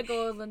 I'm Rocher. gonna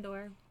go with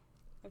Lindor.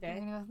 You're Okay.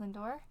 gonna go with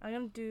Lindor? I'm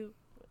gonna do.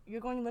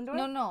 You're going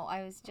Lindor? No,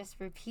 I was just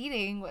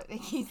repeating what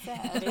Vicky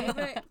said.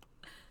 Favorite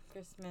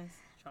Christmas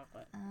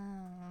chocolate.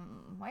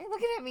 Why are you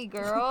looking at me,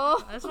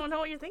 girl? I just want to know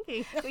what you're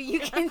thinking. You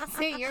can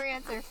say your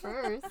answer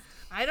first.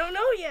 I don't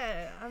know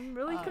yet. I'm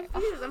really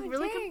confused. I'm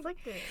really dang.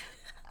 conflicted.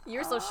 You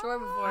were so sure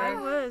before. I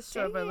was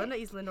sure, dang but it. Linda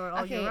eats Lindor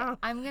all year Okay, round.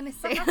 I'm gonna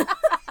say.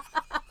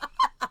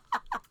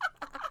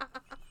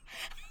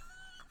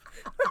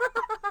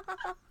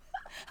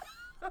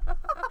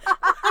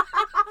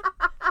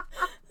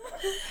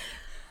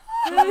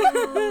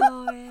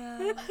 Oh,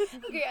 yeah.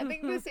 Okay, I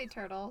think I'm gonna say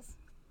turtles.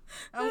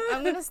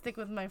 I'm gonna stick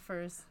with my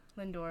first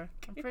Lindor.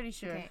 I'm pretty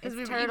sure Okay, because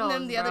it's we were eating them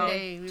turtles, the other bro.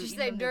 day. We were She eating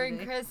said them the other during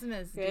day.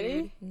 Christmas,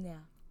 Ready? dude. Yeah.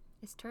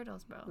 It's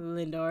turtles, bro.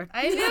 Lindor.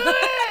 I knew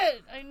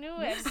it. I knew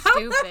it.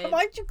 Stupid.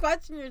 Why'd you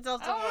question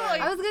yourself so Oh,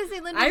 much? I was gonna say I-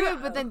 Linda,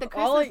 but then the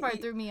all Christmas I part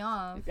eat- threw me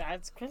off. Yeah,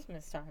 it's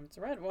Christmas time. It's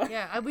a red one.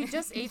 Yeah, we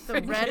just ate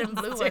the red and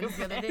blue ones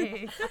the other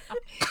day.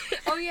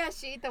 Oh yeah,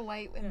 she ate the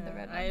white and the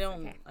red. I ones.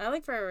 don't. Okay. I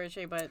like Ferrero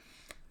Rocher, but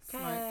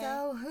Okay.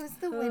 So who's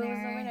the Who's winner?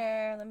 the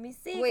winner? Let me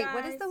see. Wait, guys.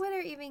 what does the winner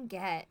even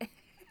get?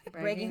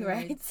 bragging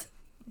rights?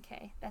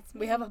 Okay, that's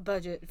me. We have a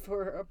budget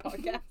for our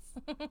podcast.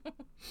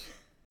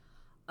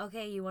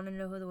 Okay, you want to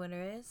know who the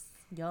winner is?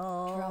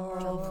 Yo. Drum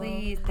roll,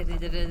 please.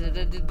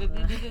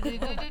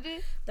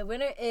 The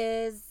winner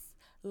is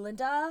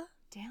Linda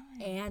Damn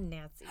it. and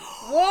Nancy. You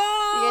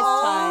guys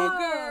tied.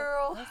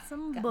 Girl. That's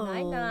some Got bull.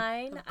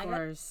 9-9. Of I got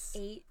course.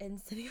 8 and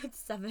Cindy got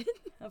 7.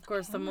 Of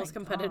course, the Oh my most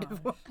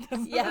competitive God.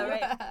 one. Yeah,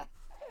 right.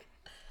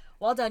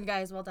 Well done,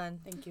 guys. Well done.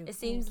 Thank you. It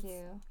seems Thank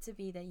you. to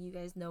be that you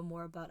guys know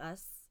more about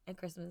us and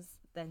Christmas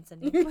than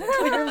Cindy.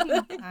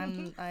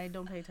 I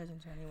don't pay attention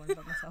to anyone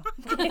but myself.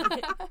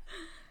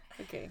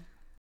 Okay.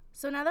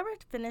 So now that we're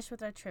finished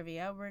with our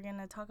trivia, we're going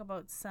to talk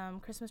about some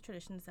Christmas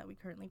traditions that we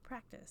currently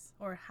practice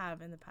or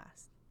have in the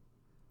past.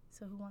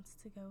 So who wants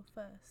to go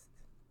first?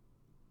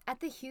 At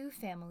the Hugh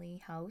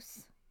family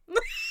house.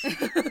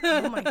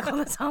 Oh my god,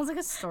 that sounds like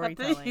a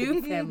storytelling.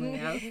 Hugh family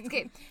house.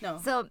 Okay, No.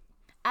 so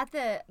at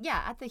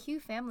the Hugh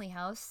family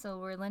house, so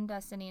where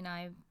Linda, Cindy, and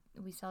I,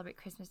 we celebrate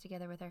Christmas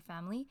together with our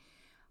family.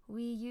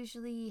 We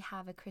usually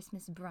have a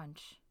Christmas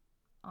brunch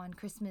on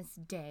Christmas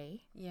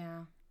Day,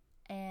 Yeah.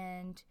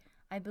 and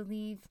I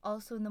believe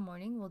also in the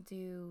morning we'll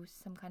do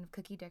some kind of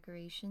cookie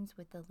decorations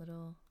with the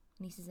little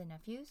nieces and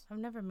nephews. I've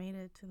never made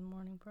it to the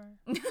morning part.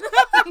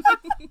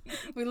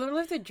 We literally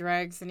have to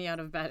drag Cindy out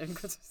of bed on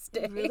Christmas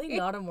Day. Really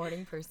not a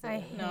morning person. I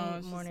hate No, it's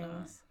just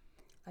mornings.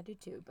 I do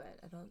too, but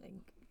I don't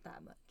think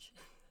that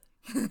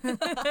much.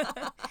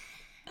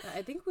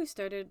 I think we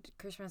started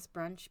Christmas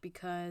brunch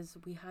because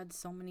we had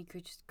so many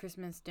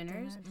Christmas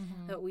dinners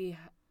that we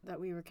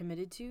were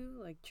committed to,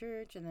 like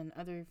church and then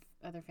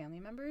other family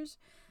members.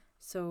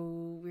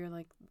 So we were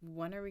like,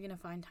 when are we gonna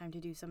find time to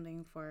do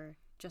something for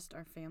just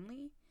our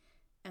family?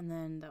 And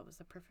then that was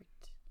the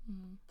perfect.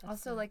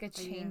 Also, like a yeah.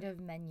 change of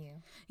menu.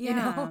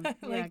 Yeah, yeah,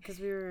 Like- because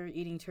we were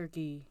eating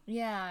turkey.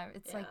 Yeah,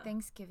 it's like Yeah.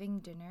 Thanksgiving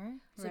dinner.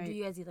 So do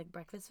you guys eat like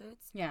breakfast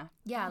foods? Yeah,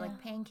 Yeah,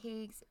 like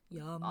pancakes,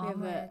 Yum. we have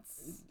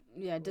omelets.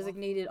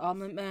 designated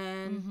omelet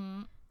man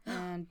Mm-hmm.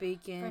 and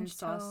bacon, French toast,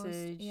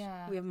 sausage.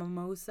 yeah. We have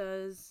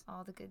mimosas.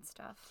 All the good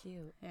stuff.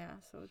 Cute. Yeah,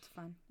 so it's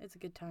fun. It's a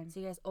good time.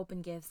 So you guys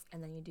open gifts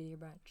and then you do your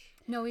brunch.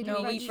 No, we do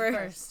No, we brunch eat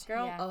first.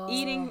 Girl, Yeah. Oh.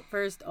 eating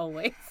first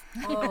always.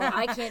 Oh,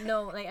 I can't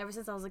know. Like ever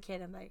since I was a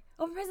kid, I'm like,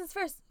 open presents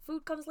first.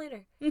 Food comes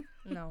later.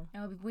 No.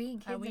 No, we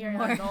ain't kids We are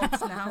anymore.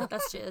 adults now.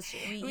 That's true. That's true.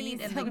 We We eat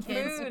need and some the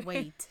kids food.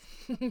 wait.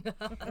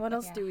 What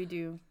else Yeah. do we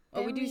do?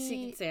 Oh, we Then do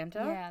Secret Santa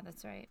Yeah,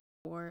 that's right.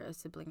 or a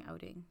sibling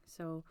outing.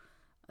 So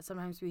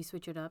sometimes we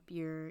switch it up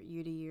year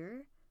to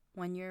year.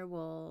 One year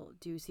we'll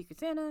do Secret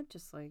Santa,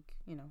 just like,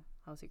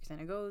 how Secret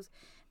Santa goes.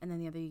 And then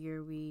the other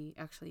year we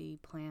actually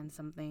plan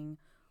something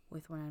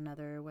with one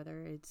another,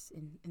 whether it's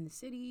in the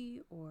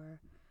city or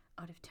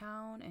out of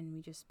town, and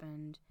we just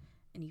spend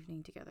an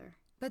evening together.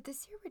 But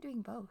this year we're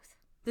doing both.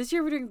 This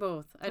year we're doing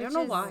both. I don't which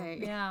know is- why.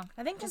 Yeah.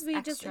 I think because Just we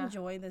just extra.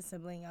 enjoy the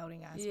sibling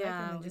outing aspect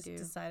Yeah, and then we just do.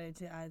 decided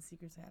to add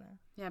Secret Santa.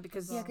 Yeah,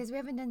 because Yeah, because we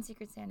haven't done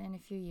Secret Santa in a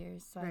few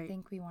years, so I Right.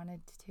 think we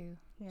wanted to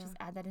Yeah. just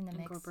add that in the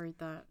mix. incorporate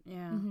that.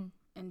 Yeah. Mm-hmm.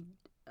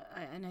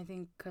 And I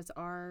think because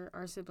our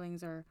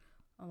siblings are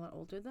a lot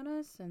older than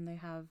us and they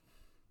have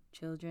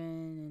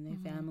children and they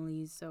have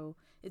families, so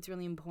it's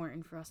really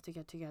important for us to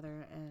get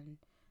together and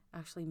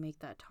actually make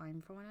that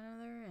time for one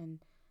another, and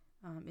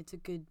it's a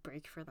good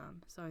break for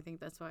them. So I think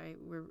that's why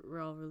we're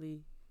all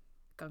really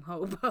gung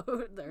ho about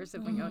our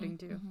sibling outing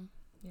too.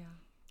 Yeah.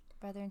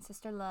 Brother and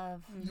sister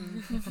love.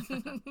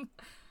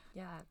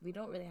 Yeah, we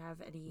don't really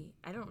have any.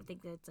 I don't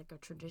think that it's like a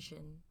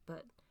tradition,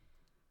 but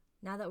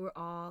now that we're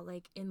all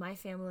like in my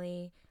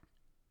family,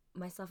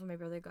 myself and my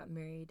brother got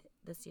married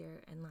this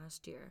year and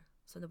last year,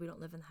 so that we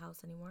don't live in the house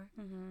anymore.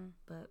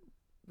 But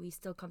we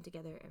still come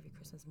together every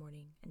Christmas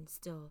morning and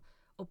still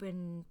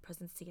open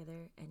presents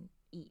together and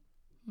eat.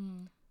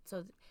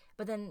 So,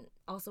 but then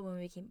also when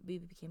we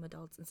became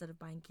adults, instead of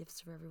buying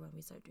gifts for everyone,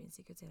 we started doing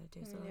Secret Santa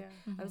too. So like,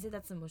 I would say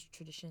that's the most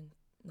traditional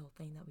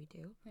thing that we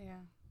do. Yeah.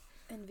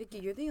 And Vicky,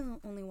 you're the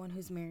only one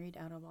who's married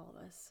out of all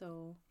of us,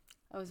 so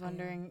I was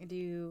wondering, do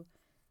you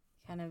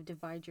kind of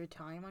divide your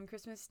time on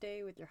Christmas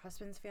Day with your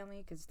husband's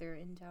family because they're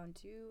in town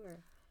too, or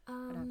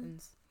what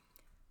happens?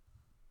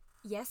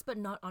 Yes, but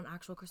not on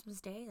actual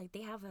Christmas Day. Like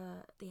they have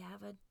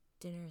a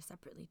dinner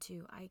separately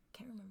too. I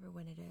can't remember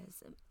when it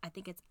is. I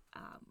think it's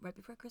right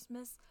before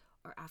Christmas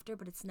or after,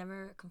 but it's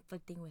never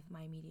conflicting with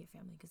my immediate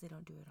family because they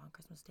don't do it on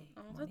Christmas Day.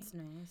 Oh, morning. that's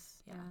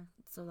nice. Yeah.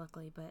 So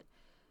luckily, but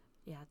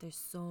yeah, there's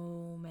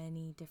so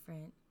many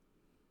different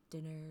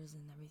dinners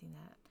and everything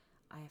that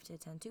I have to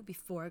attend to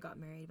before I got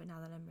married. But now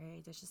that I'm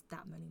married, there's just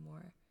that many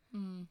more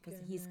because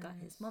he's got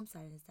his mom's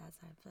side and his dad's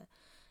side. But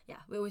yeah,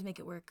 we always make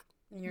it work.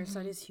 And your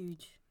side is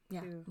huge.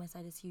 Yeah, too. my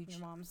side is huge.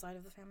 Your mom's side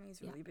of the family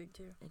is really big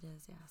too. It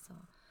is, yeah. So,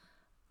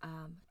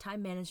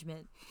 time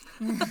management.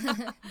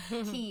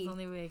 Key. The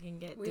only way I can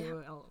get We through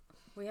it all.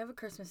 We have a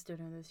Christmas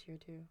dinner this year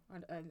too.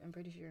 I'm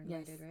pretty sure you're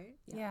Yes. invited, right?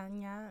 Yeah,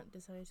 yeah,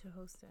 decided to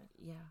host it.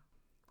 Yeah.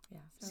 Yeah.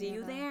 See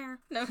you that. there.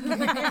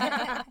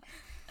 No.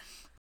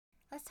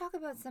 let's talk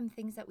about some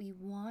things that we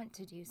want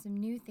to do, some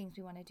new things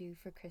we want to do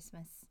for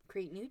Christmas.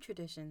 Create new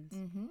traditions.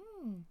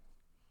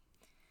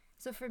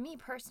 So for me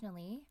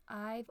personally,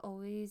 I've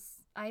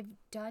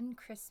done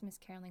Christmas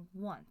caroling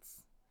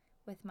once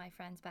with my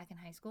friends back in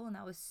high school, and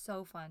that was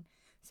so fun.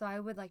 So I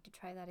would like to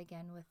try that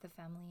again with the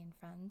family and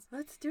friends,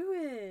 Let's do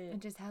it.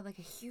 and just have like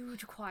a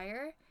huge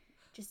choir,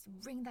 just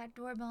ring that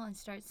doorbell and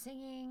start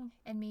singing,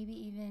 and maybe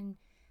even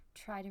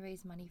try to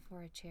raise money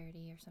for a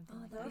charity or something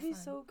like That that. would be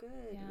fun. so good.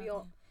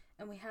 Yeah.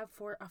 We have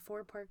a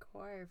 4-part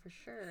choir for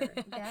sure.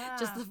 Yeah.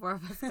 Just the 4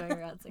 of us going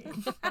around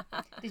singing.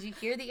 Did you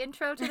hear the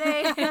intro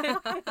today?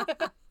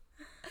 That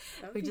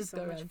would We be just so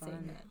go much around fun.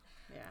 saying that.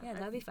 Yeah, Yeah,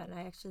 that'd be fun.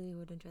 I actually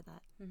would enjoy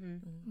that.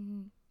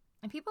 Mm-hmm.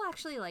 And people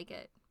actually like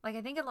it. Like,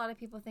 I think a lot of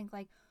people think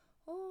like,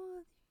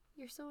 oh,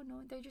 you're so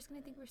annoying. They're just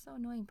gonna think we're so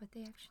annoying, but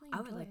they actually enjoy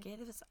I would like it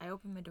if I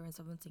opened my door and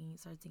someone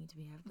started singing to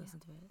me. I would listen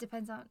to it.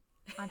 Depends on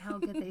how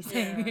good they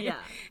sing. Yeah,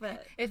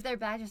 but If they're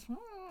bad, just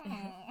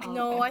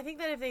No, I think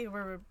that if they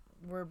were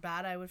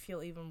bad, I would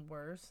feel even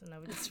worse, and I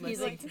would just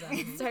listen like to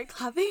them. start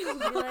clapping.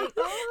 be like,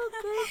 oh,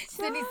 good.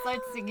 Sydney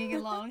starts singing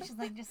along. She's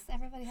like, just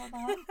everybody hold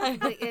on.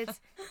 Like, it's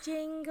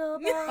jingle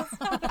bells.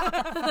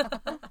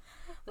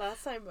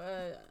 Last time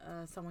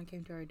someone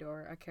came to our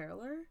door, a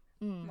caroler,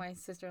 Mm. my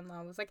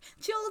sister-in-law was like,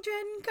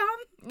 "Children, come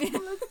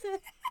listen."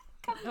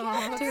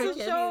 Oh, to her the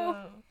kids.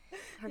 show.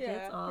 Her Yeah,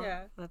 kids. Oh,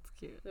 yeah. that's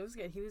cute. It was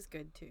good. He was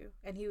good too,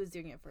 and he was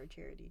doing it for a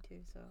charity too.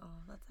 So Oh,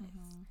 that's nice.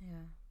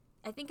 yeah.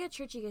 I think at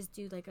church you guys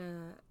do like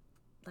a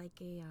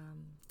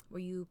where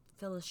you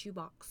fill a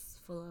shoebox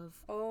full of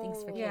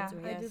things for kids, Yeah,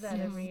 right? I do that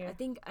Yes. every year. I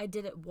think I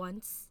did it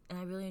once and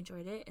I really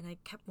enjoyed it, and I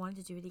kept wanting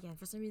to do it again.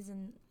 For some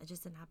reason, it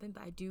just didn't happen.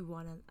 But I do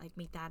want to like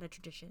make that a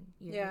tradition.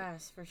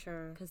 Yes, for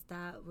sure. because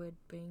that would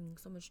bring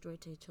so much joy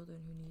to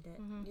children who need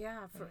it.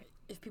 Yeah,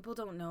 if people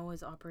don't know,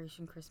 is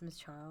Operation Christmas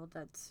Child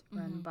that's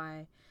run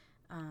by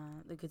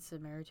the Good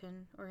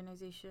Samaritan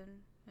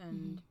organization,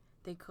 and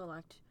they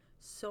collect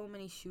so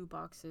many shoe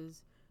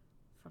boxes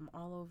from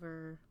all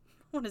over.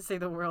 I want to say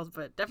the world,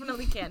 but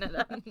definitely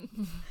Canada.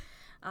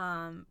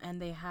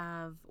 And they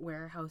have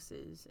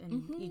warehouses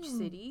in each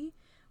city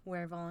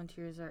where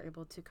volunteers are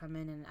able to come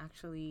in and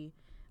actually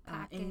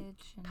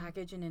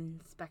package and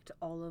inspect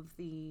all of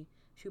the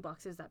shoe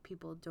boxes that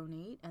people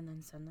donate and then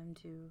send them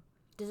to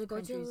Does it go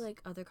countries. to like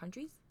other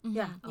countries?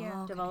 yeah, Yeah.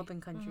 Oh, okay. developing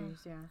countries.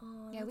 Yeah.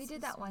 Oh, Yeah, we that's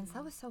did so that once. sweet.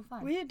 That was so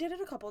fun. We did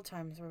it a couple of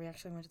times where we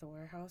actually went to the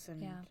warehouse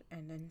and Yeah.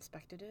 and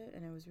inspected it,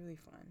 and it was really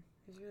fun.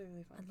 It was really,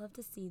 really fun. I'd love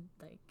to see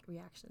like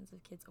reactions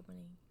of kids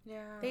opening.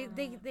 Yeah.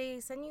 They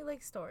send you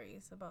like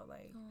stories about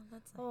like, Oh,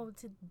 that's nice. oh,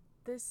 to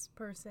this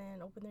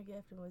person opened their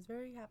gift and was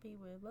very happy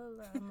with blah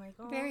blah. I'm like,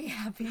 oh, Very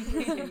happy.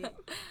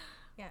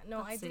 yeah. No,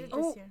 I Let's did see. it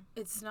this Oh, year.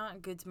 it's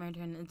not Good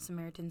Samaritan. It's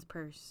Samaritan's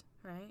Purse,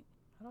 right?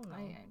 I don't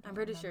know. I'm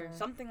pretty sure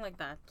something like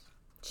that.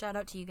 Shout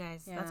out to you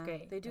guys. Yeah, That's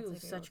great. They do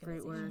That's a such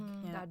great work.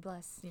 organization. Yeah. God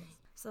bless. Yes.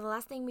 So the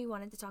last thing we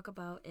wanted to talk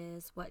about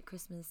is what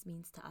Christmas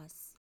means to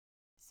us.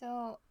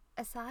 So,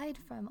 aside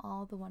from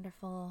all the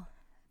wonderful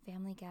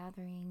family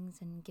gatherings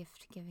and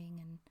gift giving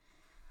and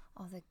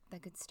all the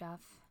good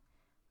stuff,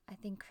 I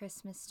think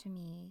Christmas to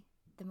me,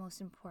 the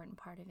most important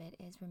part of it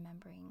is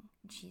remembering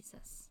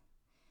Jesus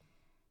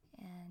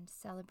and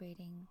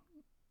celebrating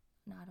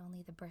not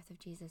only the birth of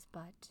Jesus,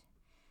 but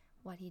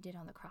what he did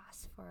on the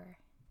cross for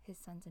his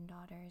sons and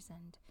daughters,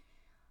 and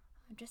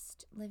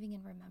just living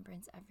in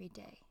remembrance every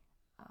day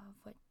of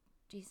what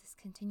Jesus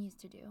continues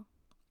to do,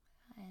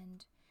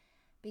 and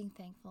being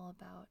thankful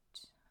about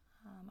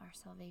our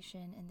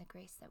salvation and the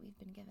grace that we've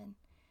been given.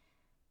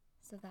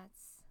 So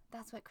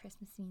that's what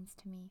Christmas means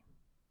to me.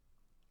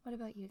 What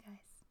about you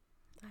guys?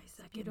 I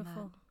second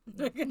Beautiful.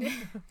 that.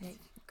 Like,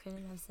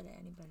 couldn't have said it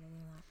any better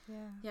than that.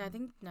 Yeah. Yeah, I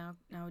think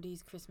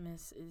nowadays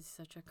Christmas is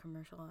such a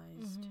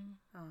commercialized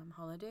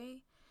holiday.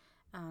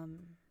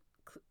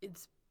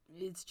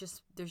 It's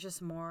just there's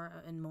just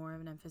more and more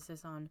of an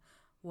emphasis on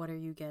what are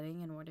you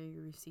getting and what are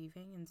you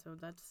receiving, and so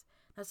that's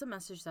a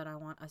message that I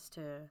want us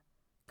to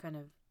kind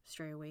of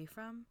stray away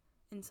from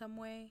in some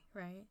way,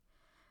 right?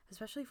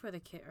 Especially for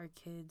our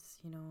kids,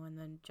 you know, and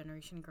the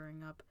generation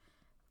growing up.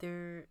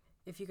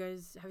 Have you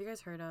guys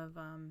heard of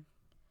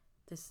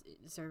this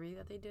survey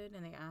that they did,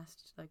 and they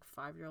asked like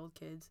 5-year-old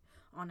kids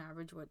on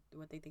average what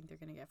they think they're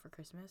gonna get for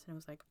Christmas, and it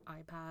was like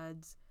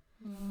iPads,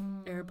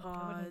 I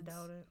AirPods. wouldn't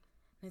doubt it.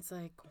 And it's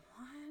like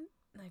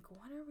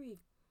what are we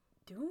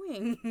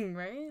doing,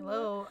 right?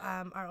 Hello,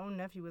 our own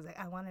nephew was like,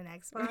 I want an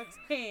Xbox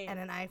and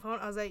an iPhone.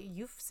 I was like,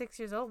 you 6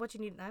 years old? What you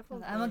need an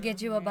iPhone? I'm gonna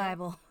get you a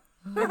Bible.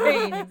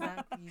 Right,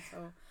 exactly.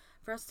 So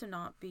for us to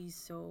not be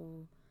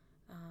so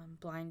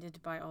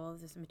blinded by all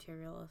of this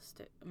material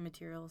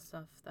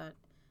stuff that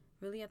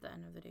really at the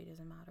end of the day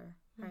doesn't matter,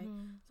 right?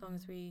 As long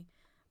as we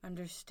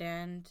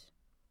understand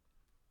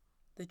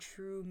the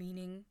true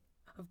meaning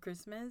of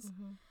Christmas,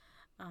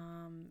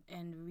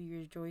 and we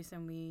rejoice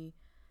and we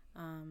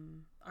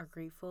are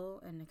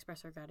grateful and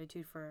express our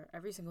gratitude for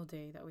every single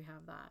day that we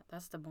have that.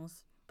 That's the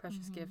most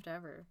precious gift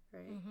ever,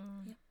 right?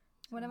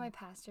 One of my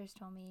pastors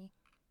told me,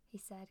 he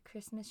said,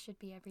 Christmas should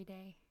be every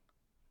day.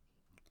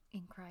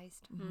 in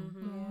Christ.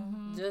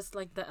 Mm-hmm. Yeah. Just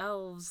like the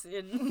elves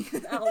in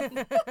Elf.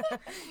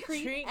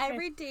 Treat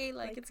every day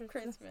like it's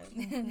Christmas.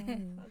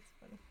 That's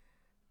funny.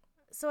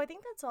 So I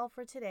think that's all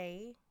for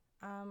today.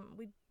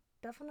 We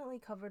definitely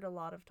covered a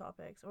lot of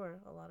topics or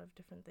a lot of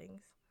different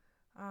things.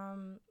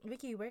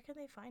 Vicky, where can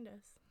they find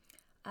us?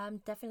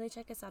 Definitely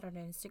check us out on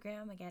our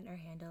Instagram. Again, our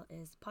handle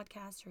is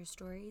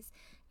podcastherstories,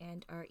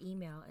 and our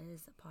email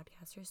is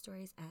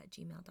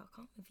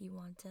podcastherstories@gmail.com if you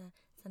want to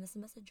send us a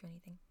message or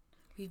anything.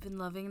 We've been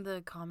loving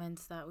the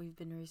comments that we've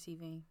been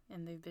receiving,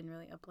 and they've been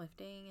really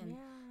uplifting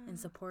and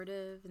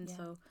supportive. And Yeah.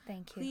 so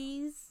Thank you.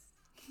 please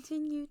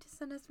continue to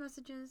send us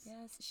messages.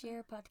 Yes,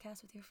 share a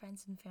podcast with your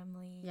friends and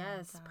family.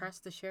 Yes, and, press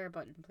the share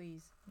button,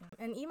 please.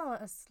 And email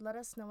us. Let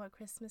us know what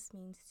Christmas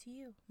means to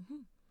you.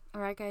 Mhm.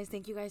 All right, guys.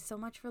 Thank you guys so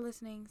much for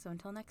listening. So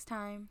until next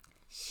time.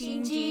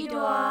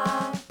 신지도와